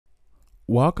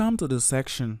Welcome to the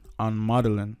section on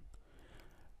modeling.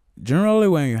 Generally,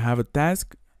 when you have a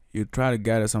task, you try to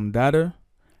gather some data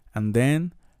and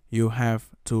then you have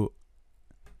to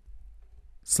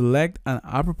select an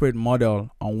appropriate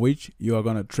model on which you are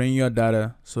going to train your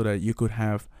data so that you could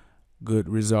have good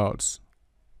results.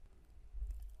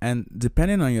 And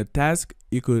depending on your task,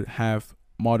 you could have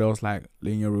models like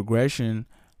linear regression,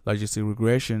 logistic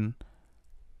regression,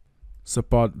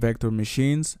 support vector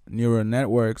machines, neural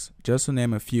networks, just to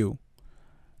name a few.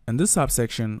 In this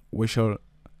subsection, we shall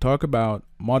talk about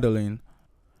modeling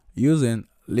using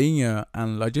linear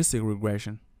and logistic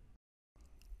regression.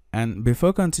 And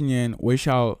before continuing, we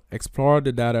shall explore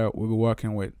the data we'll be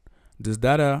working with. This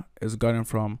data is gotten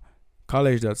from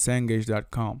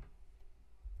college.cengage.com.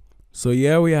 So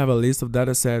here we have a list of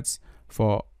data sets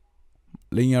for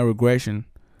linear regression.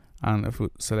 And if we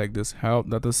select this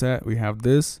help data set, we have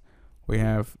this. We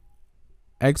have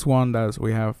x1,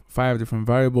 we have 5 different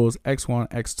variables: x1,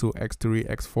 x2, x3,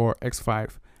 x4,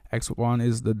 x5. x1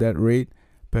 is the death rate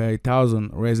per 1,000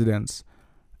 residents.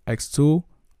 x2,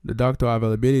 the doctor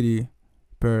availability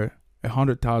per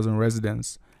 100,000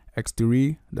 residents.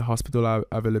 x3, the hospital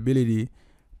availability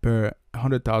per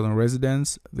 100,000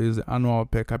 residents. This is the annual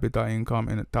per capita income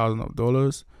in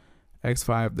 $1,000.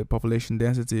 x5, the population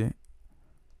density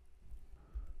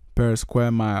per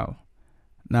square mile.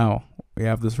 Now we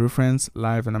have this reference,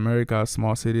 Live in America,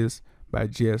 Small Cities by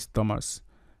G.S. Thomas.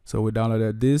 So we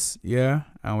downloaded this here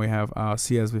and we have our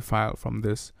CSV file from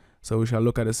this. So we shall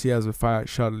look at the CSV file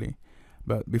shortly.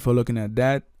 But before looking at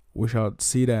that, we shall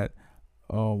see that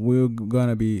we're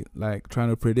gonna be like trying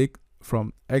to predict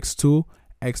from x2,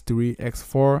 x3,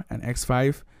 x4, and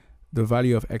x5 the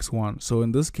value of x1. So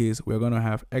in this case, we're gonna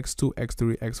have x2,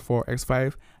 x3, x4,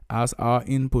 x5 as our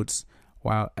inputs,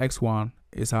 while x1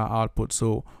 is our output.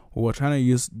 So we're trying to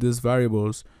use these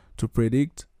variables to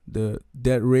predict the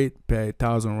death rate per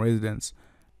 1,000 residents.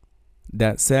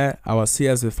 That said, our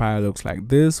CSV file looks like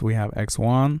this. We have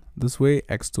x1 this way,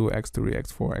 x2, x3,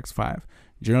 x4, x5.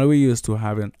 Generally, we used to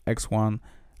having x1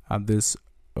 at this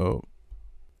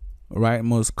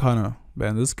rightmost corner, but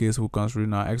in this case, we're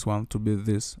considering our x1 to be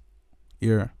this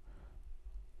here.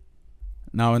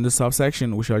 Now in this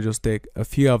subsection, we shall just take a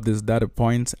few of these data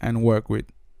points and work with.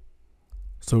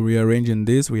 So rearranging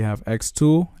this, we have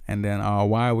x2 and then our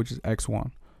y, which is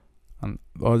x1. And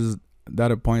all these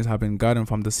data points have been gotten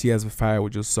from the CSV file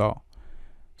we just saw.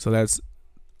 So let's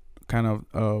kind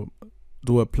of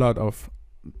do a plot of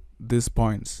these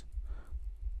points.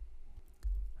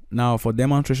 Now for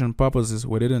demonstration purposes,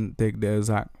 we didn't take the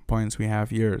exact points we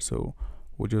have here. So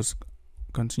we'll just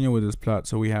continue with this plot.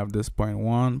 So we have this point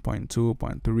 1, point 2,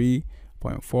 point 3,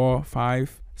 point 4,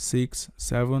 5, 6,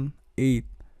 7, 8.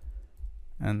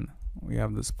 And we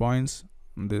have these points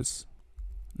and this.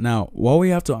 Now, what we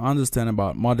have to understand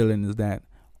about modeling is that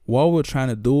what we're trying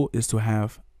to do is to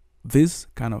have this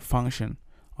kind of function,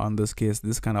 or in this case,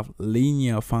 this kind of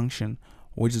linear function,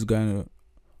 which is going to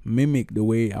mimic the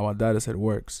way our data set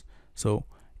works. So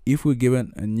if we're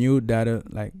given a new data,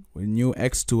 like a new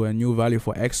x2, a new value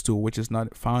for x2, which is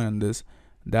not found in this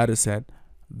data set,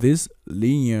 this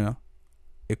linear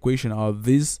equation or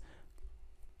this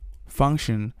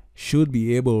function should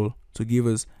be able to give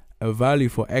us a value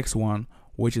for x1,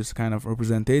 which is kind of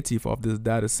representative of this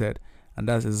data set. And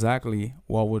that's exactly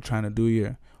what we're trying to do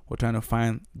here. We're trying to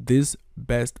find this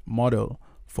best model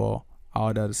for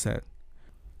our data set.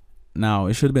 Now,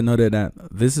 it should be noted that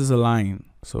this is a line.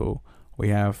 So we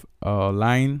have a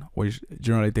line which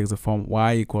generally takes the form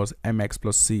y equals mx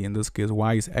plus c. In this case,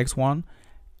 y is x1,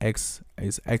 x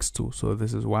is x2. So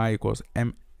this is y equals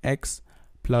mx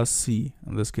plus c.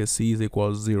 In this case, c is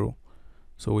equals 0.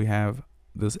 So we have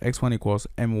this x1 equals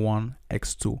m1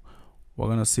 x2. We're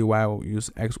gonna see why we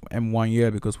use m1 here,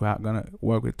 because we're gonna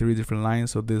work with 3 different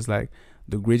lines. So this is like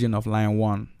the gradient of line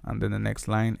 1, and then the next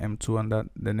line m2, and that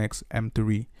the next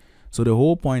m3. So the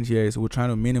whole point here is we're trying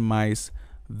to minimize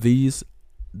these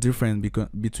difference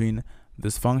between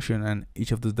this function and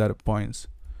each of these data points.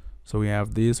 So we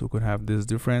have this, we could have this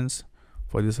difference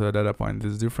for this other data point,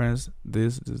 this difference,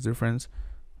 this difference,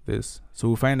 this. So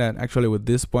we find that actually with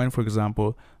this point, for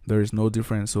example, there is no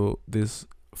difference. So this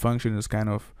function is kind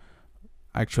of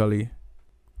actually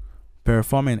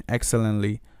performing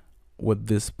excellently with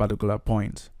this particular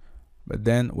point, but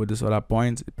then with this other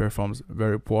point, it performs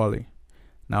very poorly.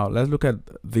 Now let's look at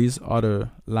this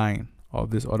other line, or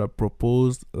this other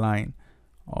proposed line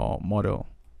or model.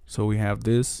 So we have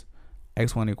this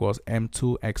x1 equals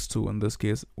m2 x2. In this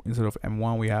case, instead of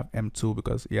m1, we have m2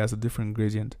 because it has a different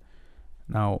gradient.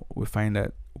 Now we find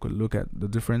that we could look at the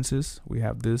differences. We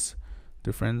have this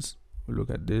difference. We look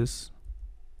at this.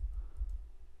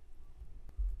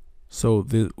 So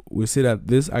we see that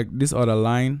this other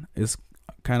line is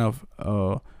kind of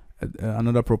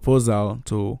another proposal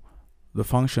to the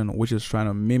function which is trying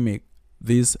to mimic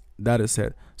this data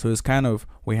set. So it's kind of,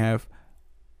 we have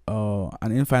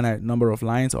an infinite number of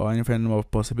lines or an infinite number of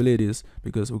possibilities,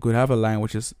 because we could have a line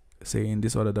which is, say, in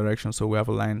this other direction. So we have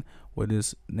a line with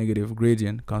this negative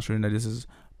gradient, considering that this is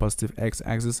positive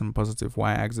x-axis and positive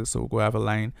y-axis. So we'll have a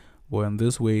line going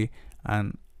this way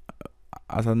and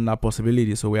as another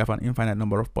possibility. So we have an infinite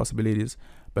number of possibilities.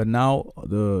 But now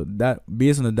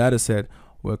based on the data set,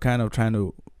 we're kind of trying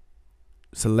to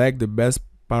select the best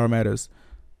parameters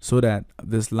so that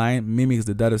this line mimics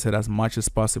the data set as much as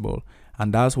possible.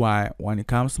 And that's why when it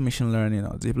comes to machine learning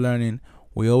or deep learning,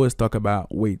 we always talk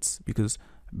about weights, because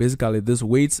basically these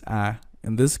weights are,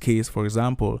 in this case, for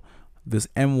example, this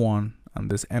M1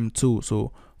 and this M2.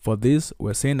 So for this,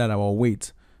 we're saying that our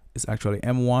weight is actually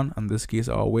M1, and in this case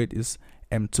our weight is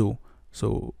M2.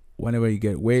 So whenever you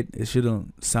get weight, it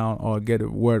shouldn't sound, or get a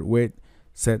word weight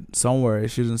set somewhere, it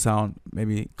shouldn't sound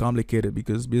maybe complicated,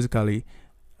 because basically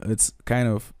it's kind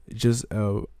of just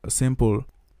a simple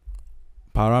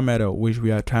parameter which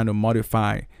we are trying to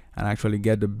modify and actually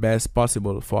get the best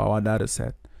possible for our data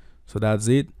set. So that's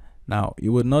it. Now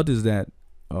you would notice that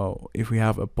if we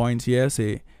have a point here,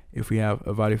 say if we have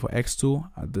a value for x2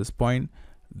 at this point,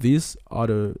 this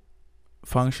other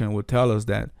function will tell us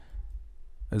that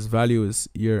its value is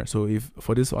here. So if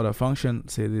for this other function,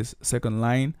 say this second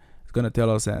line, it's going to tell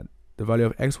us that the value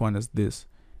of x1 is this,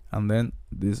 and then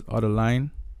this other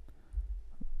line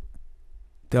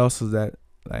tells us that,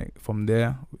 like, from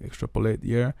there we extrapolate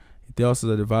here, it tells us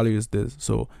that the value is this.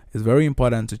 So it's very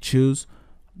important to choose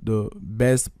the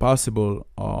best possible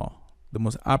or the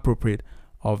most appropriate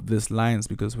of these lines,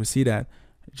 because we see that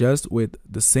just with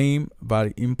the same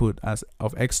value input as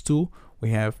of x2,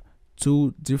 we have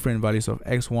two different values of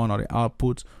x1 or the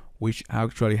output, which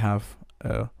actually have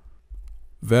a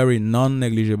very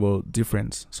non-negligible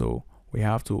difference. So we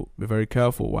have to be very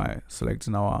careful while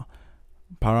selecting our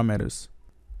parameters.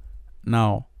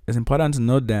 Now it's important to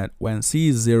note that when c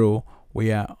is 0,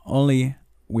 we are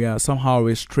somehow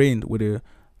restrained with the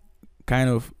kind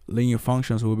of linear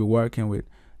functions we'll be working with.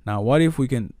 Now what if we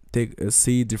can take a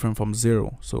c different from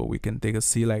 0? So we can take a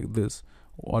c like this,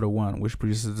 or the one which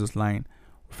produces this line.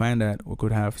 We find that we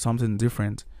could have something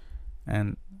different,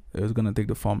 and it's going to take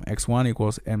the form x1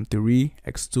 equals m3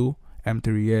 x2.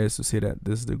 M3 here is to say that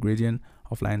this is the gradient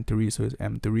of line 3, so it's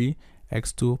m3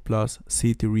 x2 plus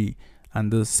c3,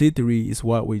 and the c3 is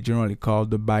what we generally call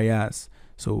the bias.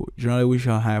 So generally we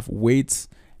shall have weights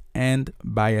and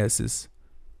biases.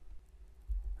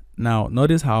 Now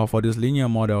notice how for this linear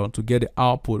model, to get the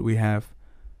output, we have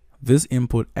this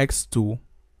input x2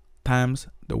 times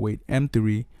the weight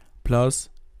m3 plus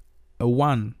a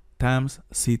 1 times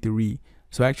c3.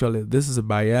 So actually this is a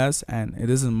bias, and it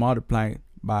isn't multiplied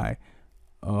by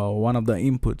one of the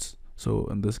inputs. So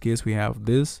in this case we have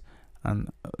this,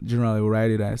 and generally we write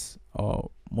it as,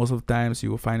 or most of the times you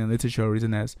will find in literature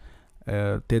written as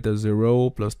theta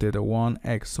 0 plus theta 1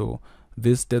 x. So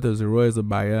this theta 0 is the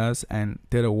bias, and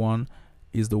theta 1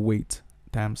 is the weight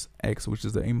times x, which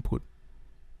is the input.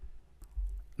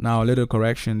 Now a little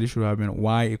correction, this should have been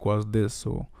y equals this.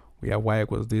 So we have y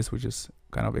equals this, which is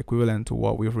kind of equivalent to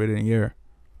what we've written here.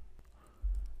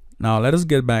 Now let us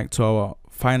get back to our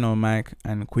final Mac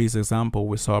and quiz example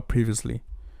we saw previously.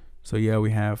 So here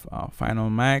we have our final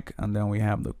Mac, and then we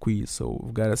have the quiz. So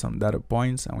we've got some data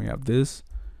points, and we have this.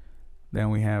 Then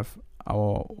we have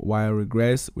our y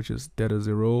regress, which is theta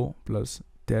 0 plus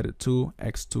theta 2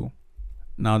 x2.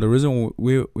 Now the reason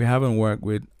we haven't worked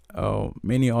with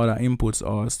many other inputs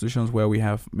or situations where we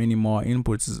have many more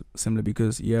inputs is simply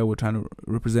because here we're trying to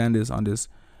represent this on this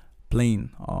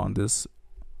plane or on this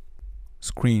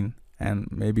screen, and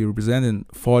maybe representing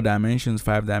 4 dimensions,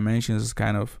 5 dimensions is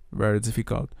kind of very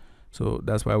difficult. So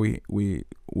that's why we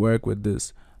work with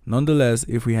this. Nonetheless,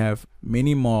 if we have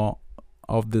many more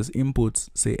of these inputs,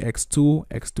 say x2,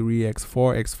 x3,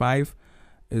 x4, x5,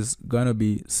 is gonna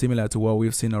be similar to what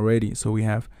we've seen already. So we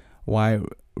have y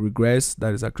regress,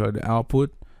 that is actually the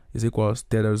output, is equals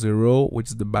theta 0, which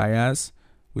is the bias.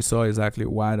 We saw exactly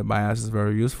why the bias is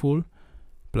very useful,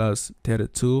 plus theta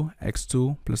 2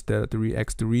 x2 plus theta 3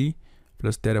 x3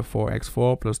 plus theta 4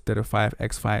 x4 plus theta 5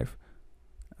 x5,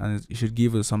 and it should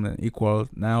give us something equal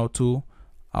now to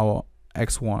our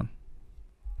x1.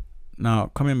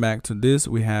 Now coming back to this,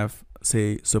 we have,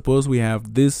 say, suppose we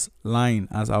have this line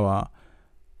as our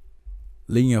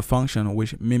linear function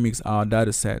which mimics our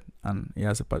data set, and it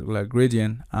has a particular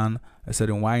gradient and a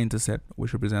certain y-intercept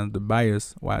which represents the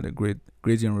bias, while the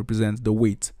gradient represents the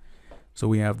weight. So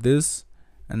we have this,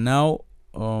 and now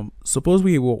suppose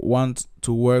we want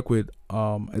to work with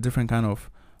a different kind of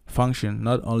function,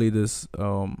 not only this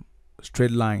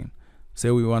straight line. Say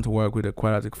we want to work with a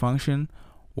quadratic function.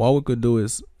 What we could do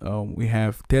is we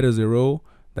have theta 0.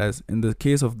 That's in the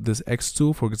case of this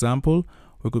x2, for example,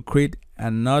 we could create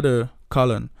another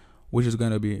column which is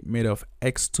going to be made of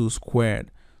x2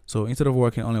 squared. So instead of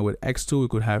working only with x2, we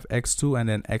could have x2 and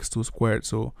then x2 squared.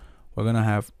 So we're going to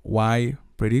have y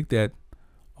predicted,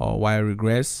 or y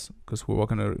regress, because we're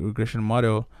working a regression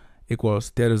model, equals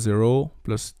theta 0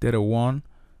 plus theta 1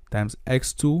 times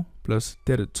x2 plus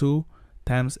theta 2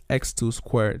 times x2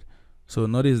 squared. So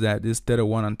notice that this theta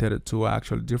 1 and theta 2 are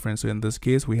actually different. So in this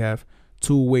case, we have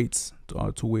two weights,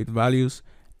 or two weight values,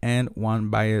 and one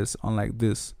bias, unlike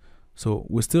this. So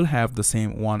we still have the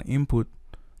same one input,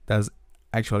 that's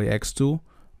actually x2,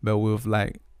 but we've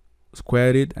like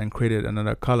squared it and created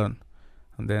another column,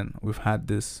 and then we've had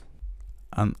this.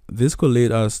 And this could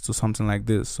lead us to something like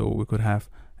this. So we could have,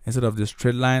 instead of this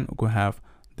straight line, we could have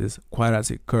this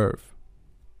quadratic curve.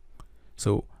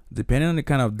 So depending on the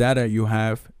kind of data you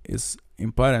have, it's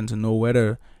important to know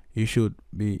whether you should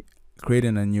be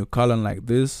creating a new column like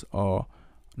this or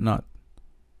not.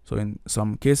 So in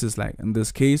some cases, like in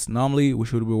this case, normally we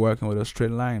should be working with a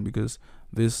straight line, because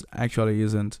this actually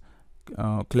isn't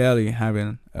clearly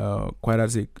having a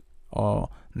quadratic, or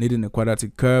needing a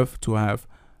quadratic curve to have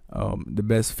the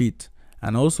best fit.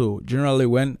 And also, generally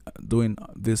when doing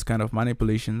this kind of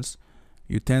manipulations,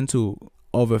 you tend to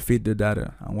overfit the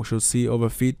data, and we should see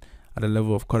overfit at the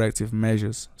level of corrective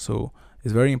measures. So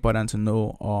it's very important to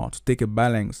know, or to take a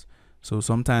balance. So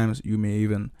sometimes you may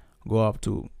even go up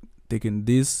to taking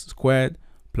this squared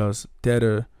plus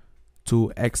theta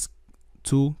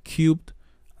 2x2 cubed,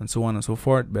 and so on and so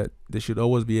forth, but there should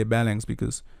always be a balance,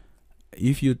 because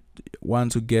if you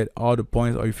want to get all the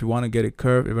points, or if you want to get a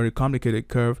curve, a very complicated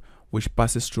curve which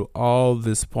passes through all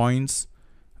these points,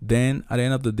 then at the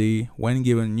end of the day, when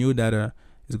given new data,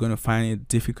 it's going to find it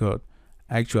difficult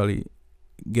actually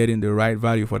getting the right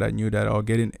value for that new data, or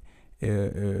getting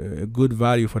a good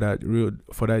value for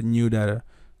that new data.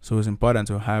 So it's important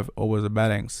to have always a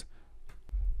balance,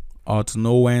 or to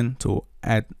know when to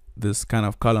add this kind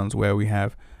of columns, where we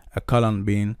have a column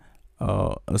being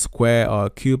a square or a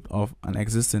cube of an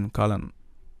existing column.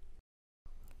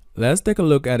 Let's take a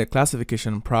look at a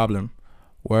classification problem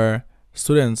where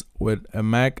students with a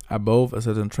mark above a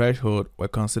certain threshold were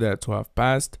considered to have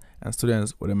passed, and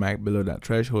students with a mark below that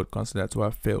threshold considered to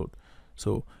have failed.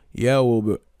 So here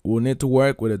we'll need to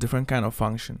work with a different kind of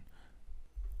function,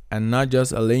 and not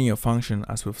just a linear function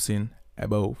as we've seen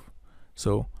above.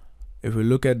 So if we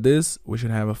look at this, we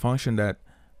should have a function that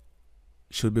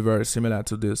should be very similar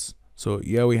to this. So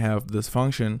here we have this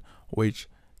function which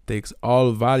takes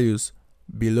all values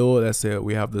below, let's say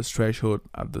we have this threshold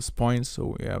at this point,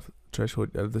 so we have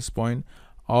threshold at this point,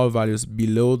 all values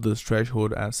below this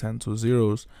threshold are sent to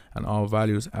zeros, and all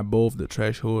values above the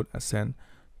threshold are sent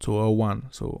to a 1.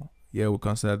 So here we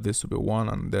consider this to be 1,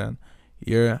 and then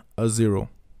here a 0.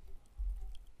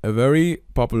 A very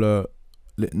popular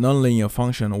nonlinear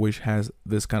function which has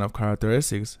this kind of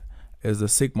characteristics is the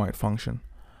sigmoid function.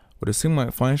 With the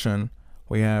sigmoid function,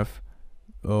 we have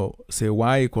say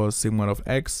y equals sigmoid of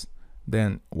x,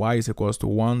 then y is equals to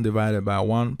 1 divided by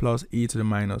 1 plus e to the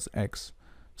minus x.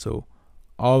 So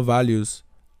all values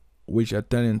which are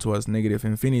turning towards negative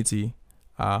infinity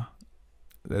are,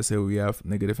 let's say we have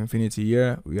negative infinity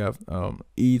here, we have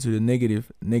e to the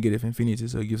negative infinity,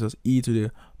 so it gives us e to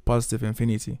the positive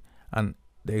infinity, and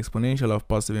the exponential of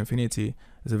positive infinity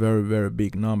is a very, very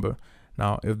big number.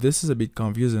 Now if this is a bit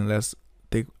confusing, let's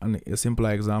take a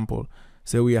simpler example.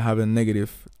 Say we are having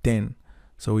negative 10,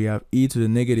 so we have e to the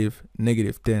negative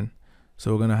 10,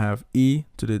 so we're going to have e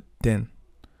to the 10.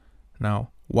 Now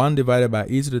 1 divided by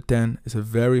e to the 10 is a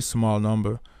very small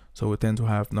number, so we tend to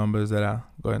have numbers that are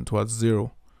going towards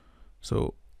 0.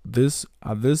 So this,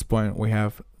 at this point, we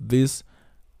have this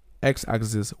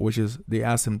x-axis, which is the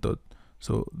asymptote.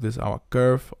 So this, our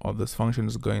curve of this function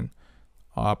is going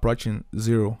approaching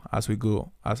 0 as we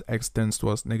go, as x tends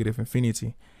towards negative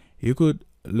infinity. You could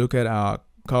look at our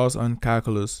course on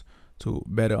calculus to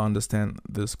better understand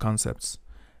these concepts.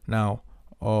 Now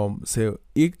say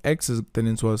x is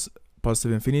tending towards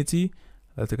positive infinity.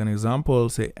 Let's take an example.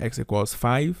 Say x equals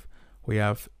 5. We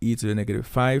have e to the negative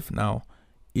 5. Now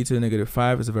e to the negative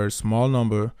 5 is a very small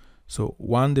number, so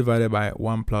 1 divided by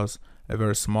 1 plus a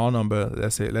very small number,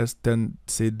 let's say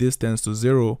this tends to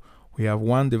 0, we have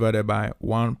 1 divided by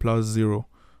 1 plus 0,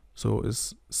 so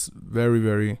it's very,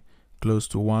 very close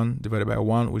to 1 divided by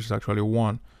 1, which is actually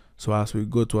 1. So as we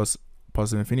go towards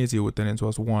positive infinity, we turn into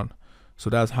 1. So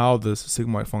that's how this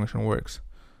sigmoid function works.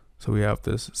 So we have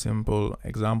this simple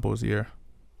examples here.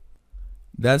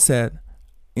 That said,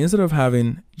 instead of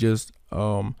having just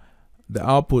the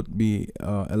output be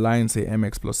aligned, say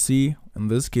mx plus c, in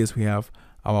this case we have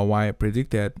our y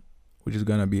predicted, which is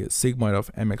going to be a sigmoid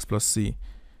of mx plus c.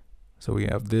 So we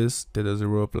have this theta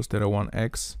 0 plus theta 1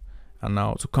 x. And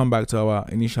now to come back to our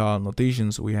initial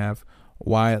notations, we have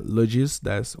y logis,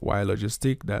 that's y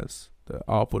logistic, that's the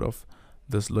output of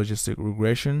this logistic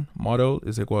regression model,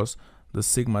 is equals the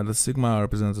sigma. The sigma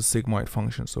represents the sigmoid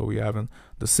function. So we have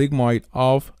the sigmoid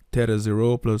of theta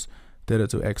 0 plus theta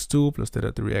 2x2 plus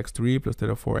theta 3x3 plus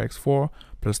theta 4x4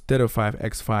 plus theta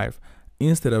 5x5.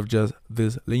 Instead of just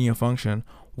this linear function,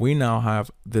 we now have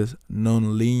this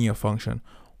non-linear function,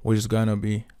 which is going to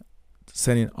be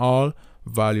sending all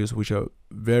values which are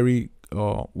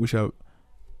which are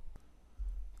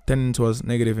tending towards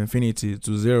negative infinity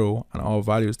to 0, and all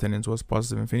values tending towards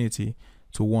positive infinity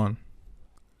to 1.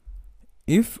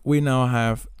 If we now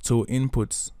have two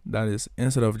inputs, that is,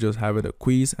 instead of just having a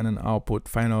quiz and an output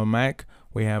final MAC,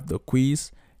 we have the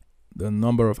quiz, the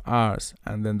number of hours,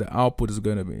 and then the output is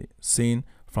going to be seen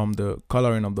from the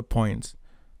coloring of the points.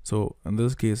 So in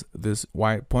this case, this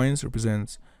white points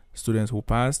represents students who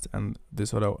passed, and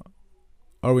this other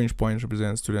orange points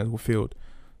represent students who failed.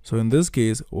 So in this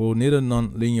case, we'll need a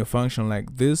non-linear function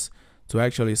like this to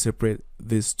actually separate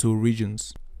these two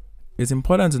regions. It's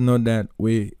important to note that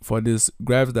for this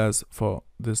graph, that's for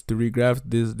this three graphs,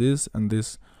 this, and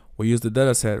this, we use the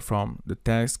data set from the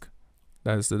task.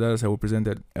 That is the data set we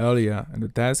presented earlier in the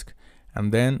task.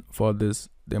 And then for this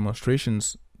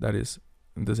demonstrations, that is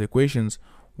in these equations,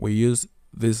 we use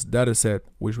this data set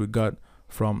which we got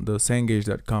from the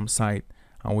cengage.com site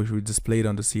and which we displayed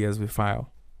on the CSV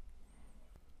file.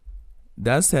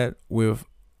 That said, we've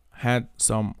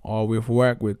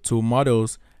worked with two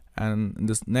models, and in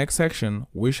this next section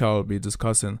we shall be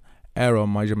discussing error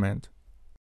measurement.